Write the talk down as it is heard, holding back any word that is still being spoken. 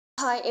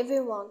Hi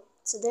everyone,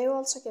 today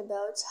we'll talk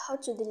about how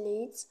to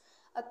delete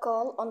a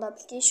call on the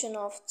application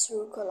of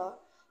Truecaller.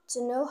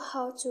 To know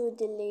how to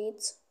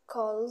delete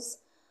calls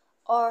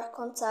or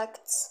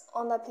contacts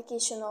on the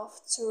application of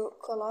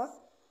Truecaller,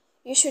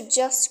 you should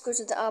just go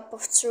to the app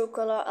of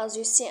Truecaller as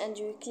you see and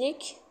you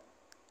click.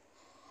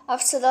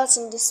 After that,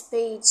 in this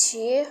page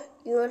here,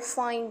 you will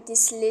find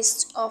this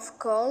list of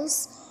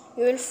calls.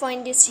 You will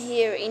find it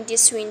here in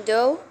this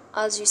window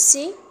as you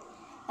see,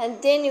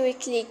 and then you will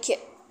click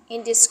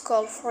in this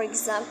call, for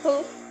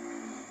example,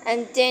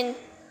 and then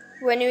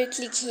when you will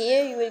click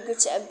here, you will go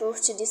to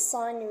above to this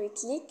sign, you will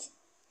click,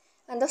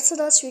 and after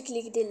that you will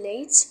click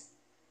delete.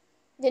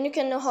 Then you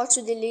can know how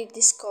to delete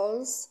these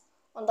calls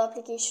on the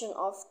application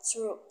of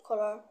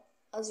Truecaller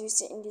as you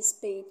see in this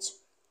page.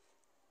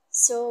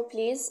 So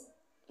please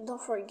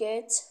don't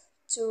forget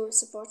to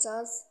support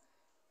us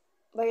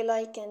by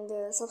like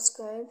and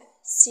subscribe.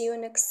 See you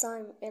next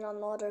time in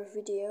another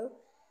video,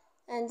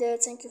 and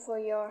thank you for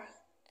your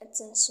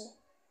attention.